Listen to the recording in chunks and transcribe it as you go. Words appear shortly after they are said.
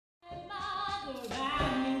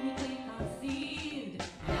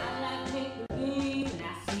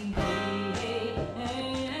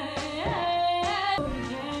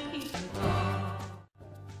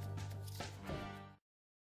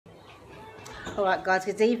Alright guys,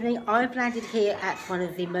 good evening. I've landed here at one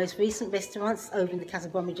of the most recent restaurants over in the Castle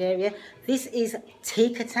Bromwich area. This is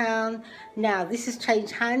Tikka Town. Now this has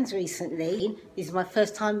changed hands recently. This is my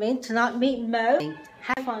first time in. Tonight meet Mo.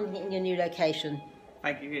 How are you finding it in your new location?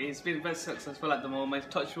 Thank you. It's been very successful at the moment.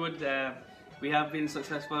 Touch wood, we have been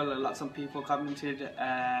successful. Lots of people commented.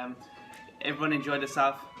 Everyone enjoyed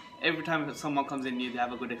itself. Every time someone comes in new, they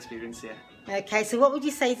have a good experience here. Okay, so what would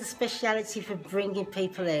you say is the speciality for bringing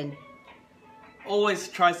people in? Always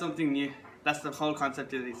try something new. That's the whole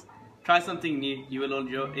concept of this. Try something new, you will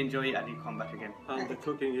enjoy it and you come back again. And the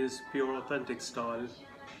cooking is pure authentic style.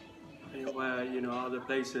 Where, you know, other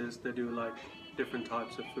places they do like different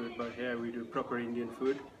types of food, but here we do proper Indian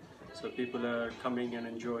food. So people are coming and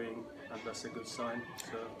enjoying, and that's a good sign.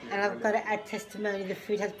 So, yeah, and I've got to add testimony, the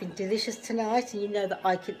food has been delicious tonight, and you know that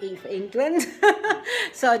I can eat for England.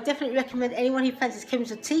 So I definitely recommend anyone who fancies coming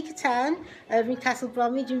to Tikka Town over in Castle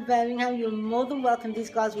Bromwich in Birmingham, you're more than welcome. These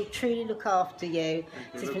guys will truly look after you.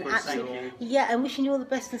 So it's been absolutely, yeah, and wishing you all the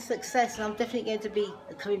best and success, and I'm definitely going to be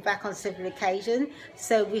coming back on several occasions.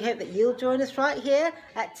 So we hope that you'll join us right here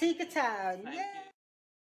at Tikka Town. Yay!